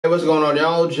what's going on,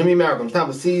 y'all? Jimmy Malcolm. It's time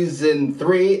for season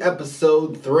 3,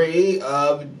 episode 3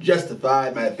 of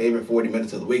Justified, my favorite 40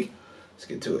 minutes of the week. Let's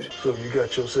get to it. So you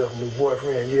got yourself a new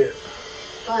boyfriend yet?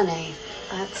 Funny.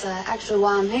 That's actually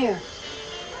why I'm here.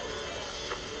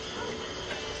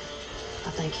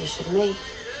 I think you should meet.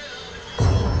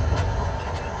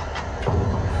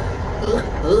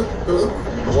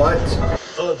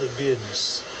 What? Other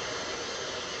business.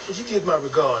 Would you give my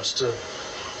regards to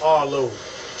Arlo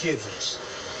Givens?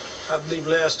 I believe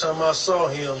last time I saw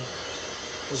him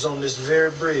was on this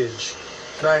very bridge.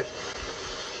 Right?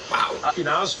 Wow.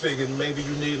 I was figuring maybe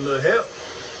you need a little help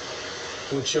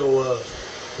with your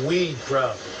weed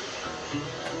problem.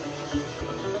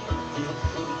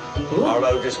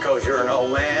 Arlo, just because you're an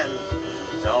old man,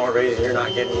 is the only reason you're not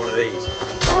getting one of these.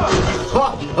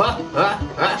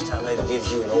 Next time they give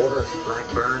you an order,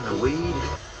 burn the weed.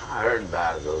 I heard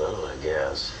about it a little, I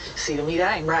guess. See, to me,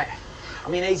 that ain't right. I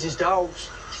mean, they just dogs.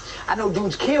 I know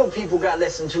dudes killed people, got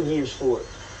less than 2 years for it.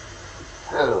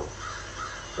 Who?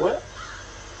 What?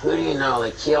 Who do you know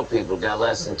that killed people got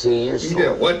less than 2 years for?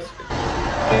 Yeah, what?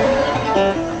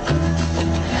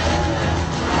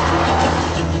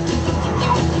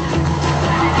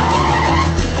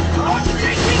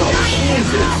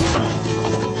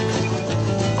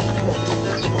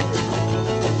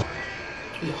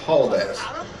 He hauled ass.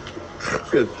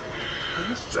 Good.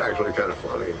 It's actually kind of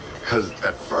funny because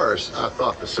at first I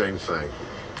thought the same thing.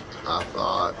 I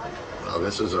thought, oh,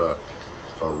 this is a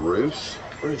ruse.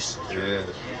 Bruce. Yeah.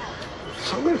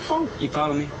 Something fun. You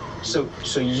follow me? So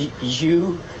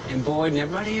you and Boyd and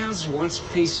everybody else wants a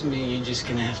piece of me. You're just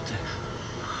gonna have to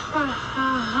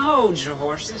hold your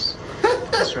horses.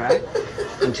 That's right.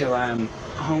 Until I'm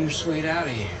home sweet out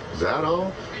of here. Is that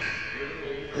all?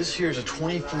 This here's a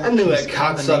 24. I knew that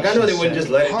cocksucker. I knew they wouldn't just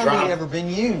let it Hardly drop. ever been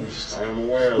used. I am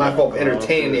aware. My fault for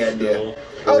entertaining the idea.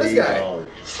 Oh, this guy.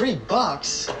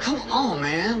 $3? Come on,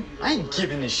 man. I ain't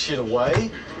giving this shit away.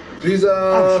 He's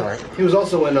he was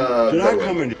also in Did I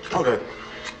come in? Okay.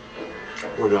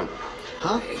 We're done.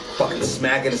 Huh? fucking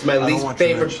smacking. It's my don't least want you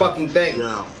favorite to fucking thing.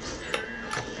 Yeah.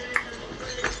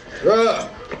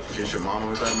 Kiss your mama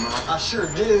with that mouth? I sure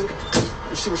do.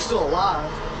 If she were still alive.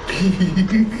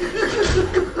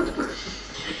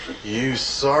 You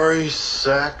sorry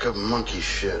sack of monkey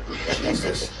shit.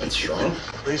 Jesus, that's strong.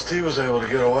 At least he was able to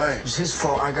get away. It was his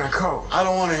fault I got caught. I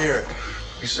don't want to hear it.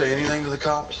 You say anything to the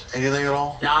cops? Anything at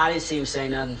all? No, I didn't see him say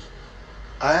nothing.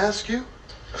 I ask you?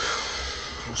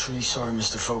 I'm truly sorry,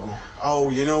 Mr. Fogel. Oh,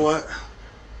 you know what?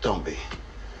 Don't be.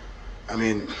 I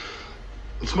mean,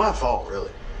 it's my fault,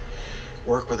 really.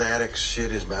 Work with addicts,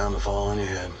 shit is bound to fall on your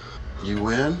head. You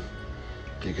win,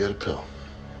 you get a pill.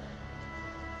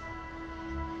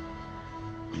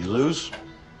 You lose,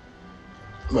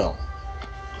 well,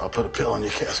 I'll put a pill in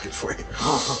your casket for you.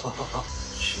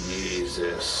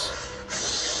 Jesus.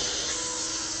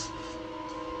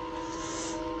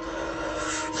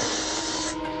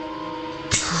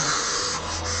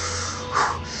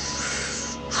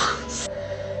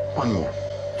 One more.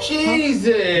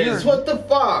 Jesus, what the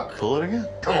fuck? Pull it again.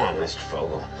 Come on, Mr.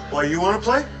 Fogel. Why, you want to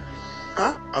play?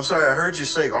 Huh? I'm sorry, I heard you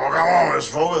say, oh, come on,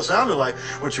 Mr. Fogel. It sounded like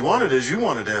what you wanted is you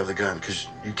wanted to have the gun, because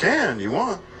you can, you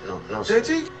want. No,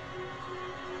 JT?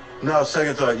 No,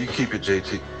 second thought, you keep it,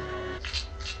 JT.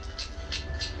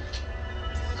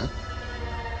 Huh?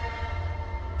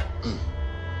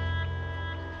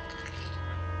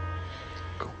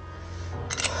 Go.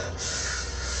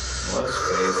 What a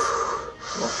face.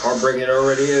 How heartbreaking it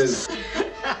already is.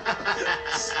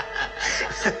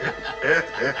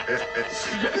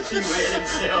 He ran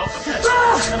himself.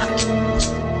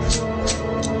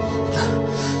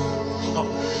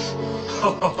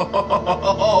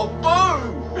 Oh,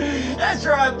 boom! That's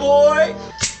right, boy.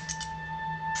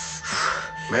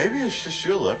 Maybe it's just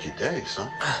your lucky day, son.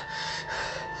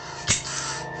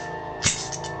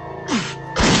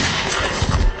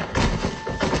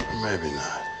 Maybe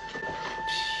not.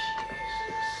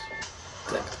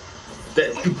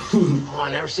 Oh, I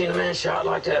never seen a man shot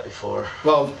like that before.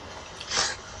 Well,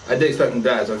 I did expect him to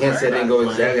die, so I can't say it didn't go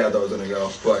exactly how I thought it was gonna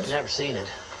go, but Never seen it.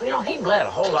 You know, he bled a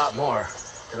whole lot more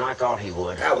than I thought he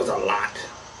would. that was a lot.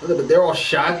 Look at it, they're all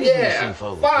shot. Yeah,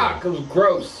 fuck, it was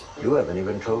gross. You haven't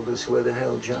even told us where the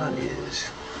hell John is.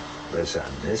 Unless I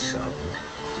missed something.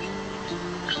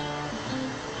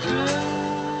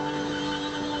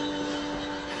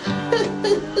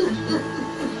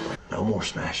 No more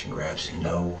smash and grabs and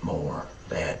no more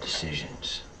bad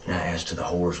decisions. Now, as to the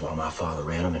whores, well, my father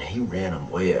ran them, and he ran them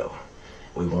well.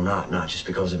 We will not just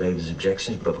because of Ava's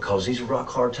objections, but because these are rock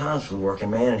hard times for the working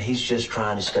man, and he's just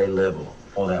trying to stay level.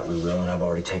 Well, that we will, and I've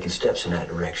already taken steps in that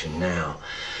direction. Now,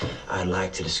 I'd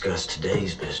like to discuss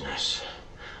today's business.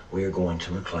 We are going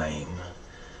to reclaim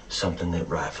something that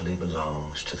rightfully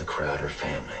belongs to the Crowder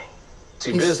family.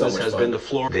 See, business has been to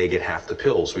Florida. They get half the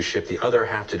pills. We ship the other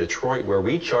half to Detroit, where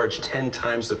we charge 10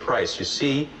 times the price. You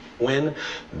see, Win,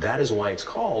 that is why it's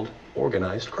called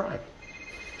organized crime.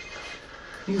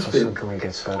 He's been can we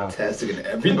get set up? fantastic in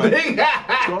everything.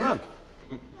 What's going on?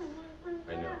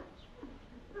 I know.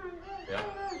 Yeah.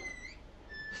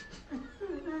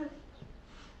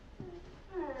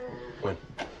 Win.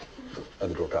 At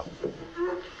the door, pal.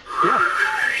 Yeah.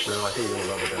 No, I think you're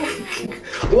gonna love it.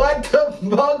 What the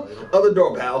fuck? Other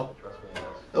door, pal.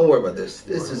 Don't worry about this.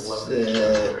 This is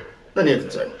none of your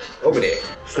concern. Over there.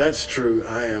 If that's true,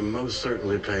 I am most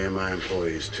certainly paying my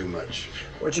employees too much.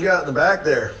 What you got in the back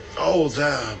there? Oh,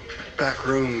 the back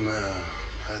room,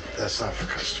 that's not for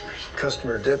customers.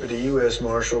 Customer Deputy U.S.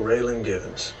 Marshal Raylan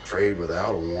Givens. Afraid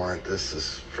without a warrant, this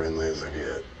is friendly as I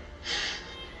get.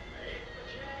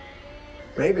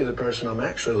 Maybe the person I'm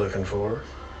actually looking for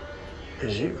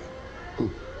is you.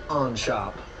 On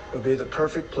shop would be the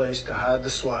perfect place to hide the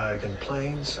swag in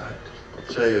plain sight. I'll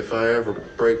tell you, if I ever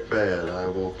break bad, I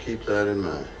will keep that in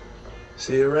mind.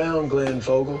 See you around, Glenn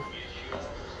Fogel.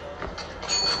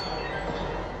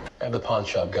 Have the pawn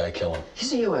shop guy kill him.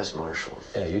 He's a U.S. Marshal.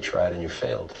 Yeah, you tried and you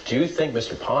failed. Do you think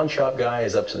Mr. Pawn Shop guy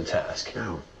is up to the task?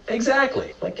 No.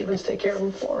 Exactly. Let Givens take care of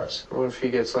him for us. What if he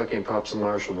gets lucky and pops the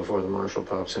marshal before the marshal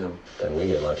pops him? Then we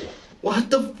get lucky.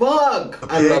 What the fuck?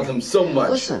 I love him so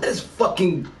much. Listen. That's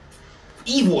fucking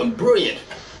evil and brilliant.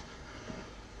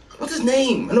 What's his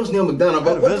name? I know it's Neil McDonough, I had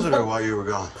but a what the visitor fuck? while you were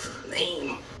gone.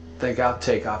 Name? Think I'll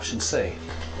take option C.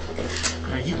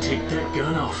 Now you take that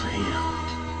gun off of him.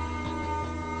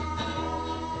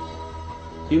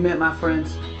 You met my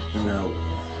friends? No,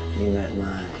 you met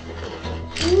mine.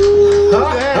 Good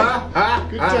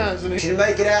times, isn't it? You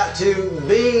make it out to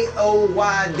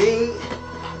BOYD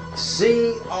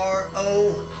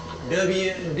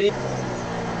CROWD.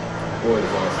 Boy,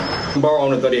 it's awesome. Borrow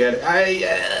on thought he had it.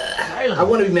 I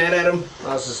want to be mad at him.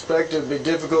 I suspect it'd be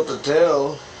difficult to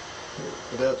tell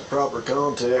without the proper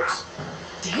context.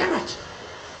 Damn it!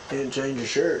 You didn't change your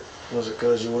shirt. Was it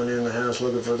because you went in the house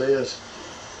looking for this?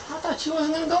 I thought you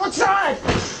wasn't gonna go inside.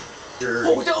 Sure.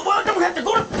 Well, we don't have to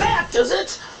go to that, does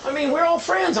it? I mean, we're all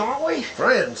friends, aren't we?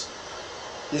 Friends?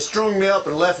 You strung me up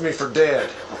and left me for dead.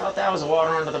 I thought that was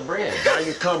water under the bridge. Now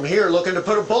you come here looking to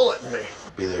put a bullet in me.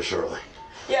 Be there shortly.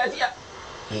 Yeah.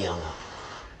 Hell no.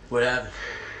 What happened?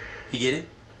 You get it?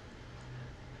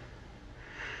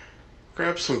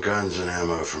 Grab some guns and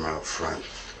ammo from out front.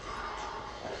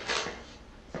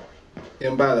 You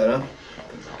didn't buy that, huh?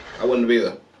 I wouldn't have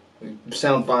either. You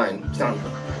sound fine. You sound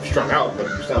strung out, but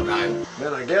you sound fine.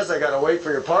 Then I guess I gotta wait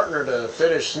for your partner to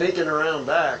finish sneaking around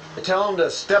back. Tell him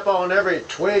to step on every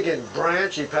twig and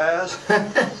branch he passed. All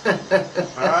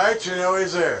right, you know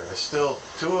he's there. There's still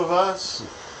two of us, and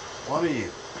one of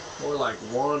you. More like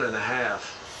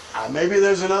 1.5. Maybe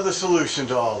there's another solution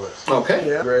to all this. Okay.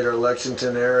 Yeah. Greater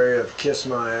Lexington area of kiss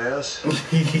my ass.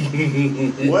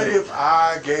 What if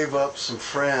I gave up some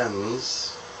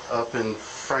friends up in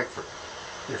Frankfurt?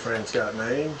 Your friends got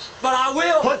names? But I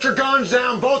will. Put your guns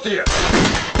down, both of you.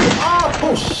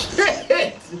 Oh,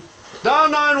 shit! Dial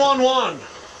 911.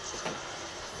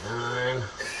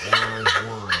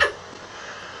 911.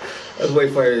 That's way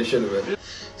funnier than it should have been.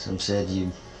 Some said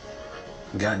you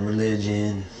gotten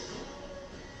religion.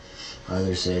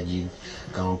 Others said you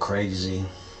gone crazy,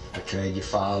 betrayed your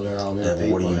father, all that.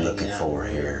 What are you looking for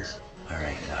here? There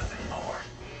ain't nothing more.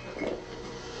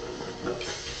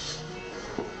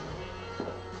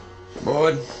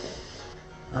 Boyd,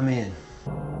 I'm in.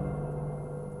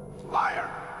 Liar.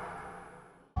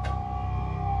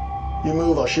 You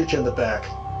move, I'll shoot you in the back.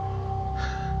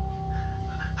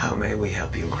 How may we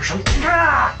help you, Marshal?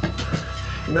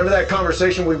 Remember that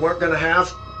conversation we weren't gonna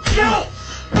have? No!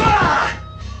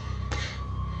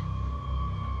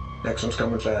 Next one's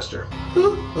coming faster.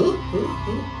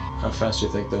 How fast do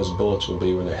you think those bullets will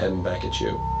be when they're heading back at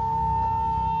you?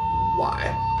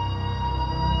 Why?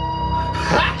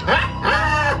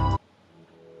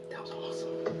 That was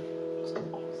awesome. That was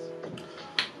awesome.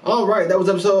 All right, that was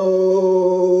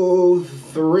episode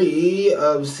 3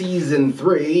 of season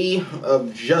 3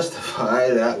 of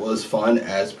Justified. That was fun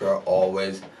as per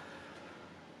always.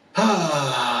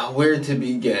 Where to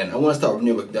begin? I want to start with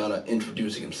Neil McDonough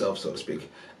introducing himself, so to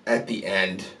speak, at the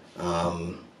end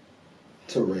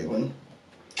to Raylan.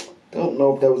 Don't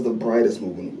know if that was the brightest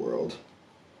move in the world,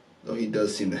 though he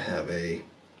does seem to have a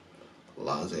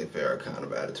laissez-faire kind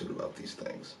of attitude about these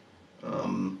things.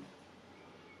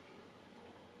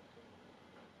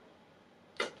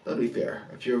 Let's be fair.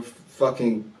 If you're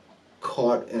fucking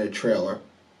caught in a trailer,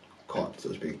 so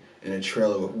to speak, in a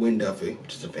trailer with Win Duffy,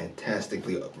 which is a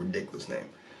fantastically ridiculous name,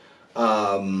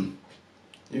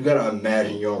 you gotta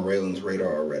imagine you're on Raylan's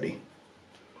radar already.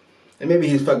 And maybe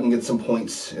he's fucking gets some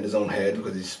points in his own head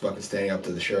because he's fucking standing up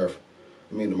to the sheriff,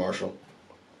 the marshal,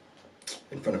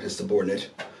 in front of his subordinate.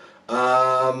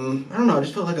 I don't know, I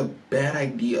just felt like a bad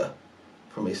idea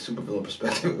from a supervillain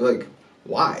perspective. Like,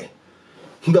 why?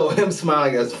 Though him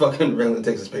smiling as fucking Raylan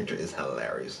takes his picture is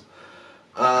hilarious.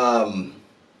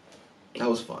 That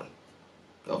was fun.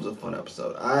 That was a fun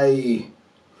episode. I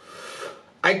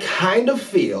kind of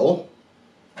feel,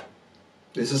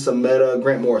 this is some meta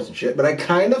Grant Morrison shit, but I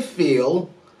kind of feel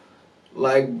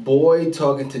like Boyd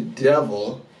talking to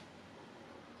Devil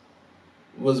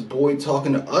was Boyd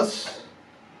talking to us.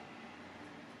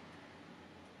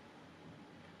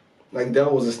 Like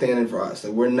Devil was a stand-in for us.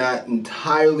 Like, we're not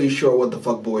entirely sure what the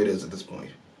fuck Boyd is at this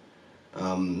point.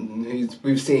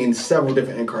 We've seen several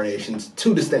different incarnations,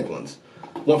 2 distinct ones.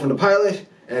 One from the pilot,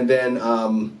 and then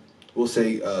we'll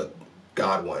say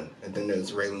God one. And then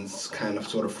there's Raylan's kind of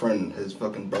sort of friend, his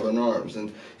fucking brother in arms.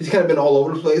 And he's kind of been all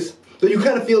over the place. So you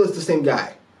kind of feel it's the same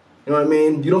guy. You know what I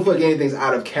mean? You don't feel like anything's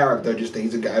out of character, just that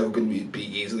he's a guy who can be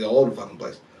easily all over the fucking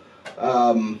place.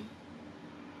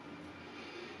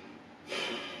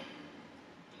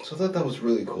 So I thought that was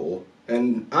really cool.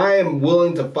 And I am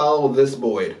willing to follow this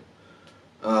Boyd.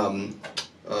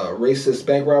 Racist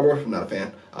bank robber, I'm not a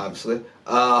fan, obviously.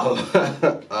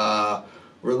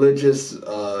 Religious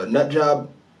nut job,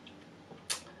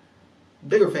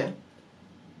 bigger fan.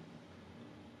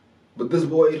 But this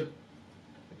Boyd,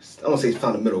 I don't say he's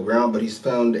found a middle ground, but he's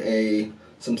found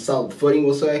some solid footing,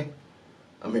 we'll say.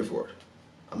 I'm here for it.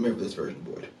 I'm here for this version of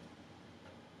Boyd.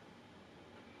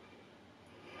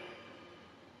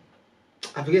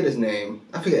 I forget his name.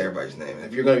 I forget everybody's name.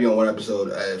 If you're going to be on one episode,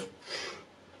 it's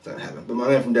not happening. But my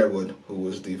man from Deadwood, who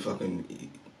was the fucking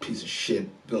piece of shit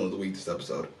villain of the week this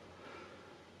episode,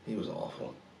 he was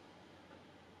awful.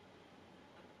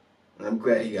 And I'm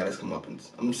glad he got his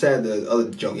comeuppance. I'm sad the other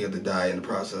junkie had to die in the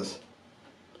process.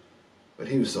 But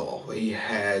he was so awful. He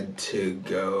had to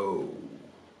go.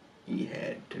 He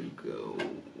had to go.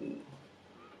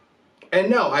 And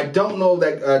no, I don't know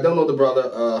that. I don't know the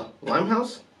brother,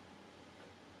 Limehouse.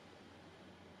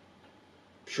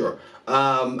 Sure.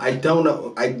 I don't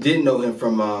know. I did know him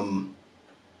from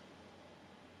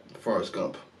Forrest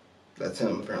Gump. That's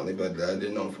him apparently, but I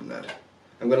didn't know him from that.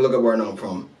 I'm gonna look up where I know him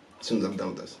from as soon as I'm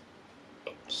done with this.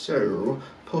 So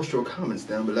post your comments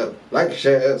down below. Like,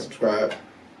 share, subscribe.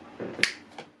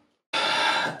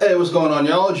 Hey, what's going on,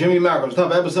 y'all? Jimmy Malcolm's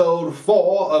Top, episode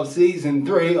 4 of season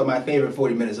 3 of my favorite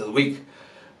 40 minutes of the week.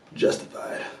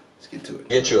 Justified. Let's get to it.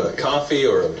 Get you a coffee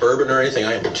or a bourbon or anything.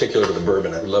 I am particular to the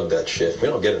bourbon. I love that shit. We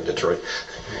don't get it in Detroit.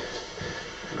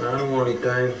 I don't want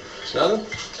anything. It's nothing?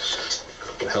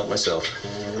 I can help myself.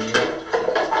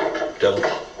 Devil.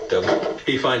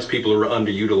 He finds people who are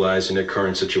underutilized in their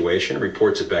current situation,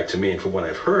 reports it back to me, and from what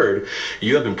I've heard,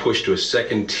 you have been pushed to a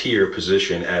second-tier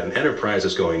position at an enterprise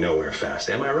that's going nowhere fast.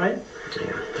 Am I right?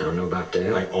 Yeah, I don't know about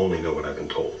that. I only know what I've been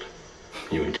told.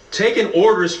 You taking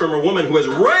orders from a woman who has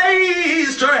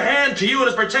raised her hand to you and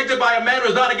is protected by a man who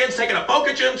is not against taking a poke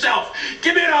at you himself.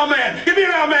 Give me an amen. Give me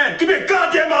an amen. Give me a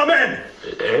goddamn amen.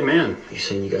 Amen. You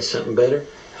saying you got something better?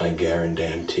 I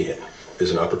guarantee it.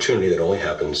 There's an opportunity that only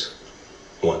happens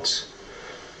once.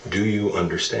 Do you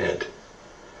understand?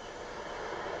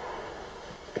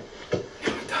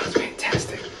 That was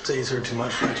fantastic. He's heard too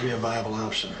much for it to be a viable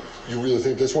option. You really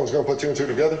think this one's gonna put 2 and 2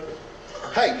 together?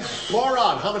 Hey,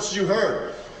 moron, how much did you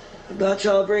heard? About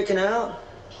y'all breaking out?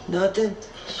 Nothing?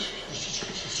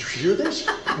 Did you hear this?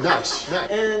 Nice.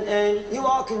 And you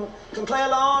all can play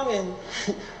along and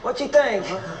what you think?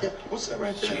 What's that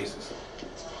right there? Jesus.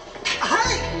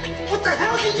 Hey! What the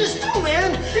hell did you just do,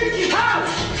 man? How?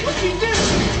 What'd you do?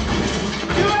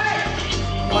 Do it!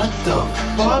 What the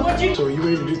fuck? So are you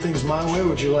ready to do things my way, or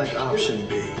would you like option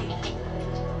B?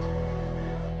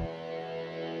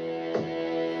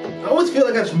 I always feel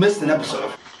like I just missed an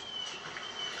episode.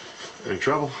 Any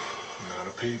trouble? Not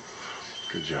a peep.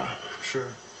 Good job.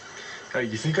 Sure. Hey,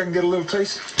 you think I can get a little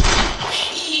taste?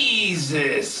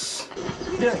 Jesus.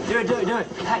 Do it.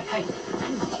 Hey.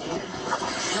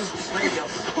 There you go.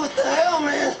 What the hell,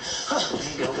 man? There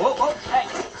you go. Whoa. Hey.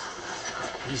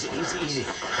 Easy.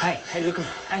 Hey, look.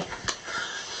 Hey.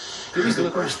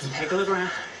 Take a look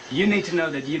around. You need to know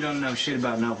that you don't know shit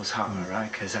about Nobles Hollow, right?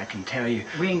 Because I can tell you,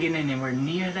 we ain't getting anywhere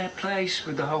near that place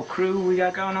with the whole crew we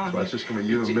got going on. Well, that's just gonna be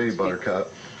you and me,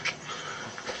 Buttercup.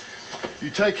 You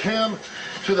take him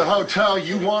to the hotel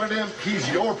you wanted him, he's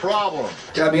your problem.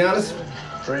 Can I be honest?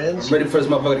 Friends? I'm ready for this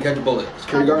motherfucker to catch a bullet.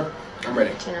 Security guard? I'm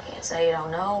ready. Can't say you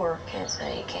don't know, or can't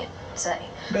say you can't say.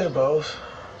 Bit of both.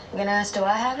 You gonna ask, do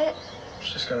I have it? I was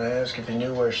just gonna ask if you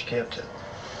knew where she kept it.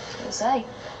 Couldn't say.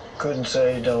 Couldn't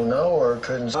say you don't know, or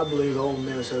couldn't. I believe Ole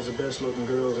Miss has the best looking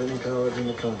girls any college in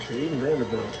the country, even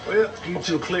Vanderbilt. Well, you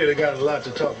two clearly got a lot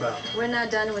to talk about. We're not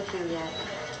done with you yet.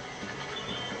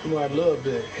 Well, I'd love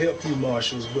to help you,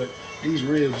 Marshals, but these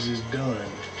ribs is done.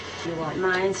 You want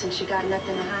mine since you got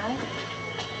nothing to hide?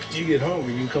 You get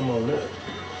hungry, you come on up.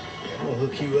 I'm gonna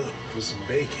hook you up with some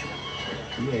bacon.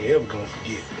 You ain't ever gonna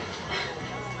forget.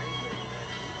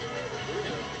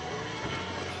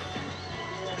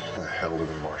 The hell did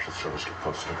the Marshal Service get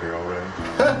posted up here already?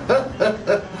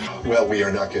 Well, we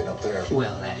are not getting up there.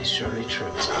 Well, that is surely true.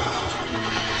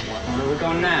 Where are we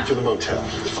going now? To the motel.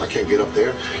 If I can't get up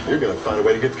there, you're gonna find a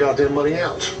way to get the goddamn money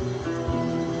out.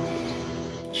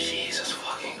 Jesus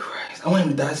fucking Christ. I want him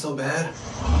to die so bad.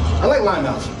 I like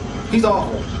Limehouse. He's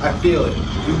awful. I feel it.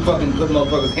 You fucking put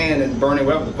motherfucker's hand in burning,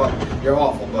 whatever the fuck. You're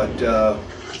awful, but,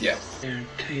 yeah.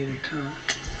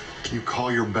 You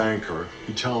call your banker,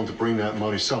 you tell him to bring that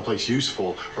money someplace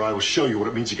useful, or I will show you what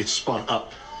it means to get spun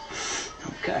up.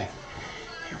 Okay,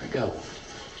 here we go.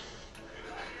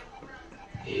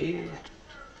 Yeah.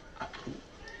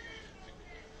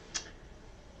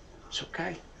 It's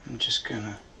okay. I'm just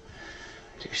gonna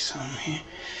do something here.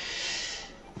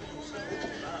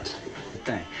 Good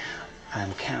thing.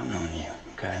 I'm counting on you,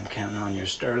 okay? I'm counting on your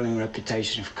sterling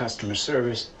reputation for customer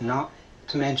service, not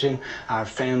to mention our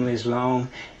family's long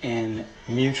and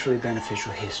mutually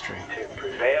beneficial history. To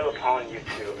prevail upon you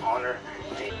to honor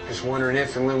the... Just wondering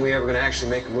if and when we ever gonna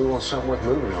actually make a move on something worth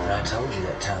moving on. I told you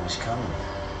that time is coming.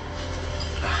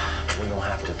 We're gonna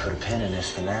have to put a pin in this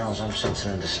for now, as I'm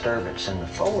sensing a disturbance in the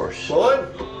force.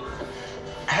 What?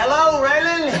 Hello,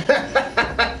 Raylan!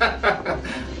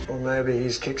 Or maybe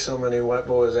he's kicked so many white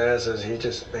boys' asses he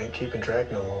just ain't keeping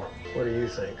track no more. What do you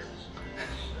think?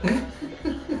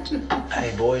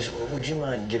 Hey, boys, would you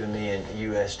mind giving me a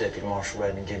U.S. Deputy Marshal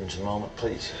Redden and giving us a moment,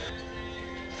 please?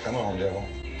 Come on, Devil.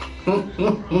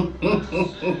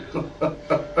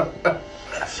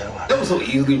 That was so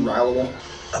easily rileable.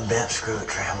 A bent screw at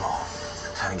Tramwell.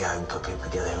 The kind of guy who put people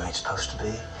together who ain't supposed to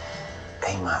be.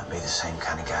 He might be the same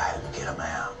kind of guy who would get them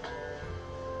out.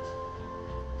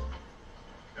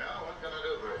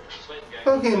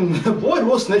 Fucking Boyd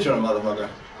will snitch on a motherfucker.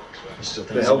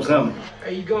 It helps him. Are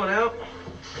you going out?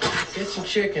 Get some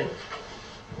chicken.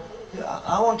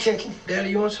 I want chicken.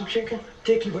 Daddy, you want some chicken?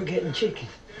 Dickie, we're getting chicken.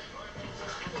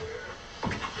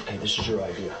 Hey, this is your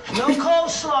idea. No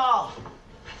coleslaw.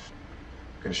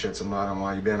 Gonna shed some light on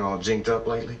why you been all jinked up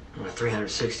lately? Well,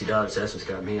 $360, that's what's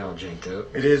got me all jinked up.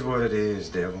 It is what it is,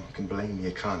 Devil. You can blame the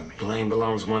economy. Blame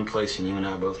belongs one place, and you and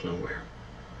I both know where.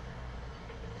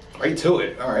 Right to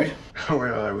it, all right.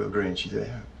 Well, I will grant you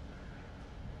that.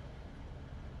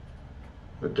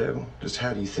 But, Devil, just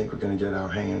how do you think we're gonna get our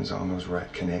hands on those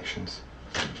right connections?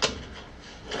 I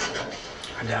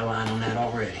got a line on that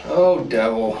already. Oh,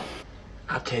 Devil.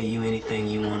 I'll tell you anything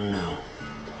you want to know.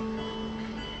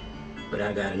 But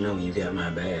I gotta know you got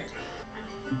my back.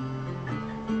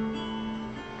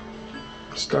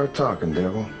 Start talking,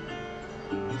 Devil.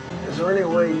 Is there any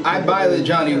way you I buy that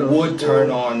Johnny would turn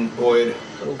on Boyd.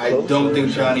 I don't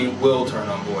think Johnny will turn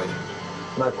on Boyd.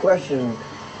 My question...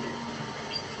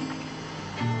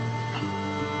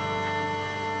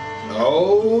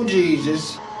 Oh,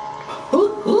 Jesus.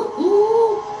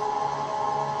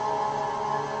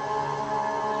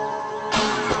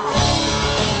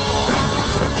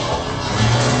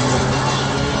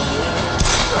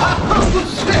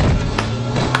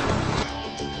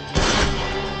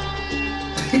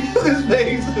 Look at his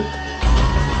face.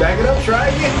 Back it up, try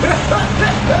again.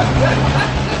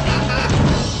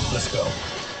 Let's go.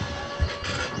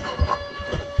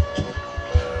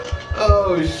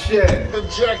 Oh shit. I'm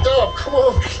jacked up. Come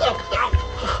on.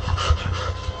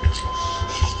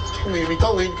 Don't leave me.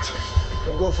 Don't leave me.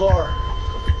 Don't go far.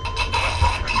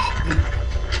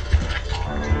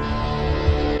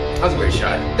 That was a great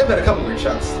shot. They've had a couple great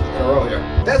shots in a row here.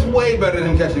 That's way better than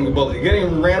him catching a bullet.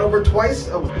 Getting ran over twice?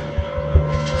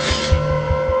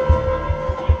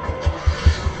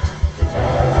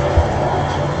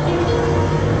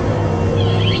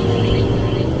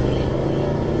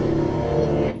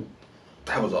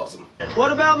 That was awesome.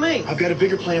 What about me? I've got a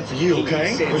bigger plan for you,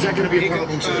 okay? Or is that going to be a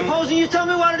problem too? Supposing you tell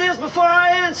me what it is before I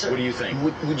answer. What do you think?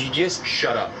 Would you just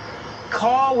Shut up.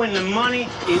 call when the money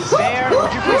is there?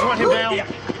 Would you please run him down? Yeah.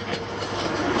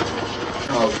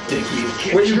 Oh,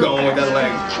 Dickie. Where you going with that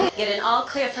leg? Get an all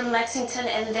clear from Lexington,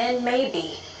 and then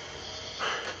maybe.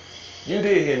 You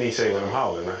did hear me say when I'm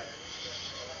hollering, right?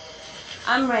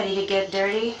 I'm ready to get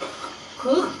dirty.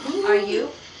 Are you?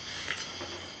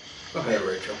 Go ahead,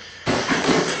 Rachel.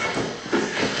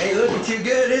 Ain't looking too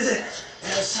good, is it?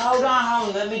 Just hold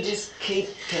on. Let me just keep.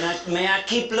 May I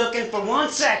keep looking for 1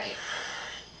 second?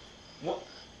 What?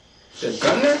 There's a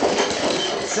gun there?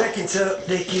 Seconds up,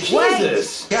 Dickie.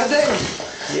 Jesus! Goddamn!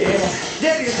 Yeah.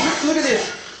 Daddy, look at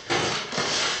this.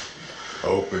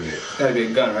 Open it. Gotta be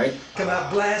a gun, right? Come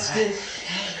out blasting.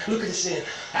 Look at this in.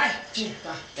 Hey, Jim.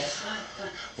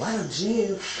 Why don't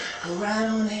you go right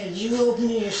on ahead? You open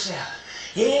it yourself.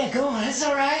 Yeah, go on. That's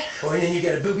all right. Oh, and then you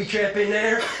got a booby trap in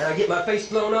there. I get my face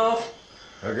blown off.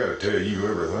 I gotta tell you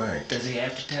everything. Does he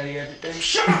have to tell you everything?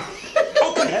 Shut up!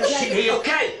 Open it. He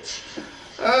okay?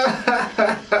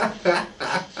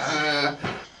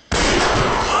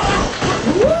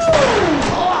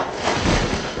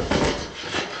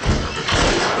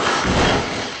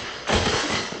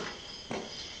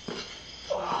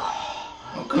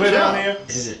 Clear down here.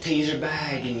 This is a teaser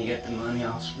bag, and you get the money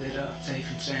all split up, safe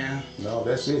and sound. No,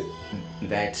 that's it.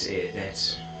 That's it.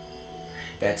 That's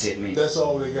it, me. That's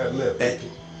all they got left.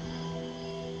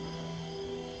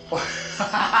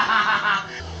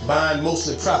 Buying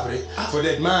mostly property for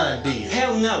that mine deal.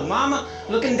 Hell no, Mama.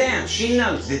 Looking down, she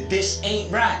knows that this ain't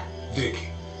right. Dickie,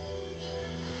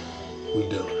 we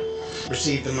done.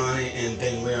 Receive the money, and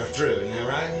then we are through. Isn't that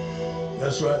right?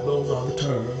 That's right. Those are the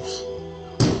terms.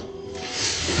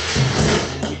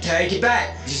 You take it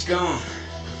back. Just go on.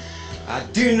 I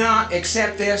do not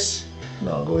accept this.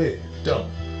 No, go ahead. Don't.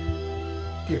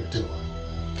 Give it to him.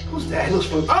 Who's that? He looks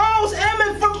familiar. Oh, it's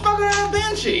Emmett from fucking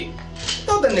Banshee.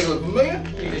 Thought that nigga looked familiar.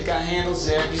 He's got handles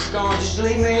there. Just go on. Just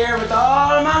leave me here with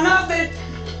all of my nothing.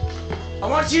 I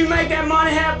want you to make that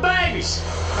money have babies.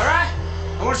 All right?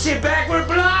 I want to see it back where it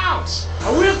belongs.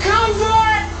 I will come for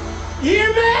it. You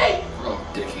hear me? Oh,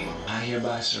 Dickie. I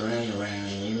hereby surrender,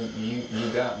 Randy. You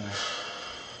got me.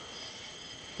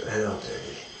 The hell,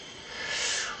 Dickie.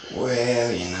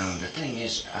 Well, you know, the thing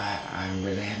is, I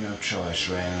really have no choice,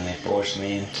 Raylan. They forced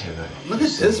me into it. Look at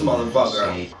this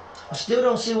motherfucker. I still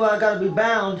don't see why I gotta be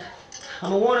bound.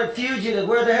 I'm a wanted fugitive.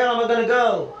 Where the hell am I gonna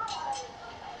go?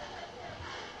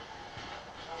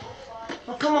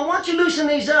 Oh, come on, why don't you loosen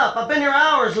these up? I've been here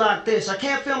hours like this. I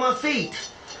can't feel my feet.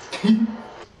 There we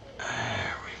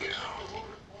go.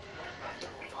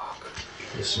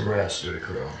 Get some rest, Dirty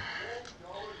Crow.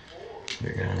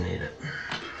 You're gonna need it.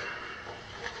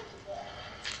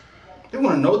 They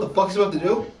want to know what the fuck he's about to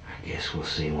do? I guess we'll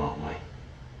see, won't we?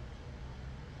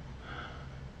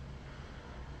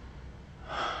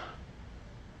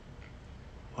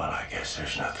 Well, I guess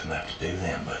there's nothing left to do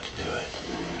then but to do it.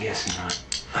 I guess not.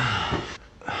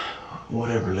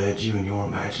 Whatever led you in your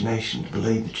imagination to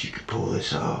believe that you could pull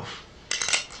this off?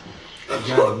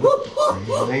 Johnny,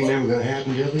 it ain't never gonna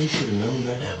happen, Jelly. You should have known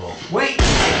that. Devil. Wait!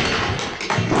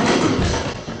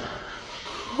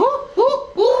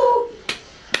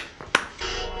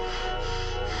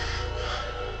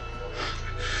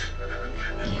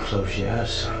 Close your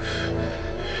eyes.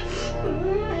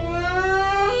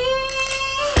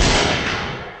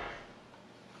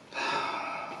 I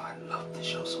love this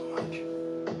show so much.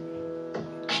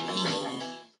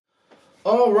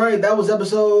 Alright, that was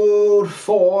episode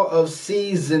 4 of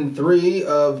season 3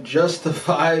 of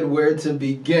Justified Where to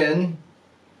Begin.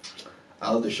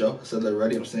 I love the show. I said that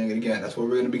already. I'm saying it again. That's where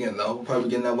we're going to begin, though. We'll probably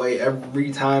begin that way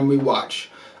every time we watch.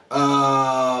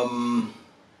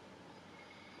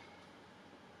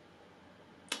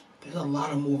 There's a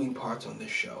lot of moving parts on this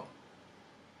show.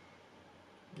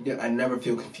 Yet I never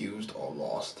feel confused or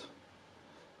lost.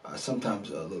 Sometimes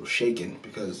a little shaken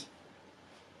because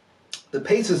the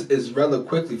pace is rather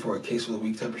quickly for a Case of the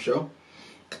Week type of show.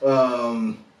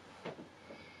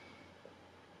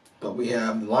 But we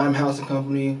have Limehouse and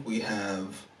Company, we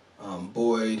have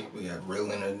Boyd, we have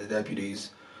Raylan and the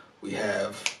Deputies, we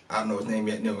have, I don't know his name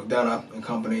yet, Neil McDonough and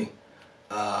Company,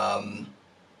 and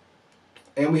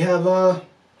we have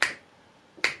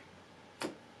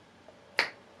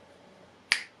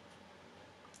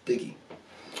Dickie.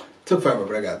 Took forever,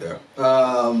 but I got there.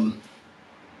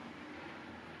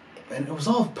 And it was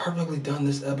all perfectly done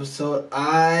this episode.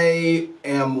 I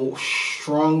am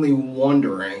strongly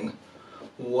wondering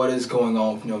what is going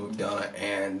on with Neil McDonough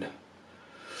and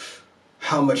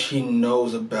how much he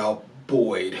knows about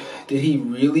Boyd. Did he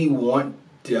really want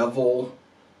Devil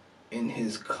in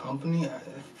his company?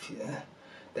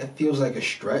 That feels like a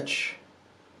stretch.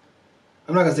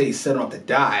 I'm not going to say he set him up to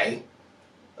die.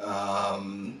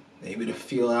 Maybe to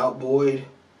feel out Boyd.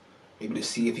 Maybe to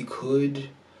see if he could.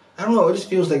 I don't know. It just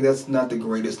feels like that's not the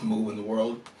greatest move in the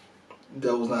world.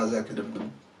 Devil's not exactly the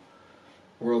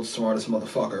world's smartest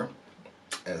motherfucker.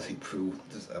 as he proved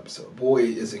this episode. Boy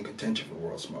is in contention for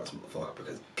world's smartest motherfucker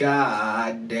because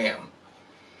god damn.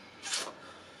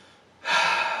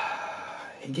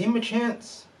 He gave him a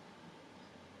chance.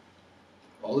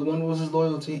 All he wanted was his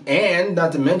loyalty. And,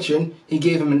 not to mention, he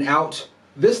gave him an out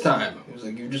this time. He was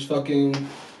like, you just fucking,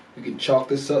 you can chalk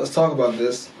this up. Let's talk about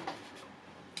this.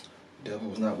 Devil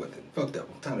was not with it. Fuck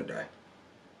Devil. Time to die.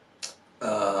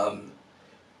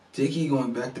 Dickie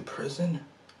going back to prison?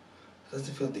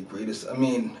 Doesn't feel like the greatest. I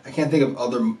mean, I can't think of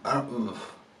other.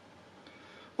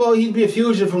 Well, he'd be a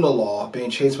fugitive from the law, being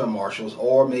chased by marshals,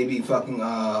 or maybe fucking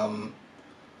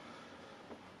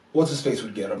what's his face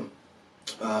would get him?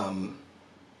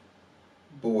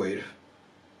 Boyd.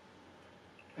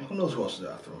 Who knows who else is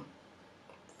after him?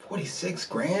 46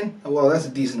 grand? Well, that's a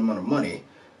decent amount of money.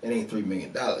 It ain't $3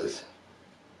 million.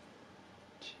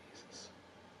 Jesus.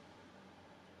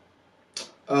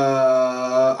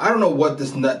 I don't know what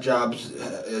this nut job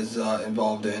is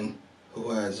involved in.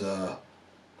 Who has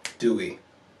Dewey?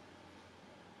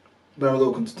 But I'm a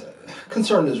little concerned.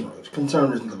 Concerned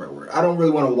isn't the right word. I don't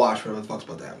really want to watch whatever the fuck's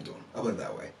about to happen to him. I'll put it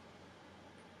that way.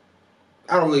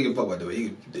 I don't really give a fuck about Dewey. He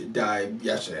could die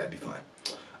yesterday. I'd be fine.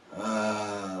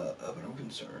 But I'm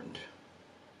concerned.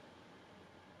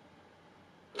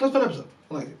 That's a fun episode.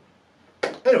 I like it.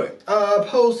 Anyway,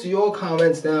 post your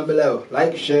comments down below.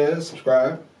 Like, share,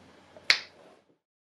 subscribe.